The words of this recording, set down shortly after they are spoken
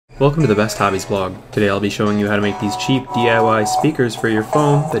Welcome to the Best Hobbies blog. Today I'll be showing you how to make these cheap DIY speakers for your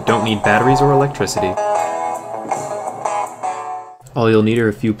phone that don't need batteries or electricity. All you'll need are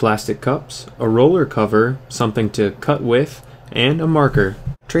a few plastic cups, a roller cover, something to cut with, and a marker.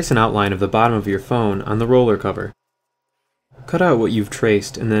 Trace an outline of the bottom of your phone on the roller cover. Cut out what you've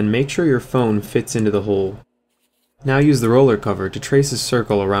traced and then make sure your phone fits into the hole. Now use the roller cover to trace a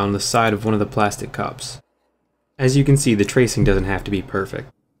circle around the side of one of the plastic cups. As you can see, the tracing doesn't have to be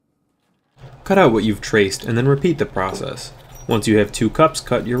perfect. Cut out what you've traced and then repeat the process. Once you have 2 cups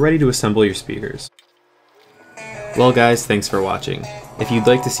cut, you're ready to assemble your speakers. Well guys, thanks for watching. If you'd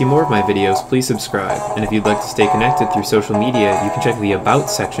like to see more of my videos, please subscribe, and if you'd like to stay connected through social media, you can check the About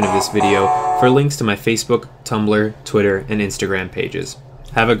section of this video for links to my Facebook, Tumblr, Twitter, and Instagram pages.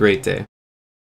 Have a great day.